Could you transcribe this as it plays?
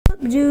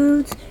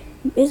Dudes,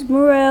 it's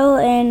Morel,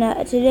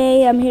 and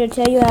today I'm here to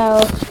tell you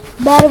how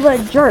bad of a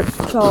jerk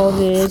Charles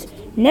is.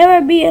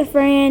 Never be a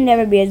friend,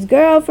 never be his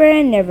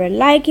girlfriend, never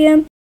like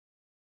him.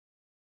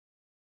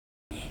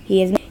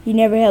 He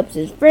never helps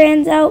his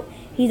friends out.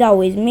 He's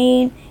always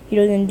mean. He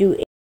doesn't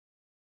do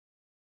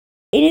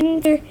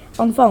anything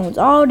on phones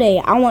all day.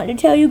 I want to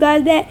tell you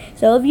guys that.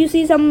 So if you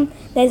see something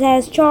that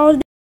has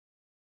Charles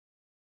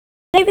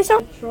Davis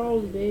on,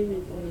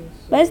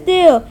 but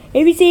still,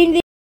 if you see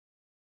anything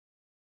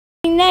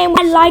name,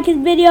 I like his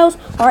videos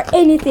or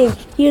anything.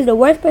 He is the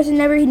worst person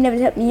ever. He never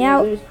helped me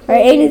out or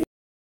anything.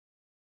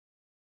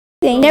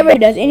 He never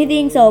does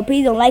anything. So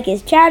please don't like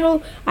his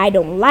channel. I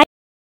don't like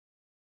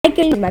him.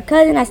 He's my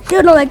cousin. I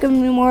still don't like him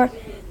anymore.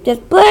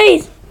 Just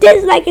please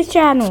dislike his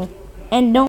channel and don't.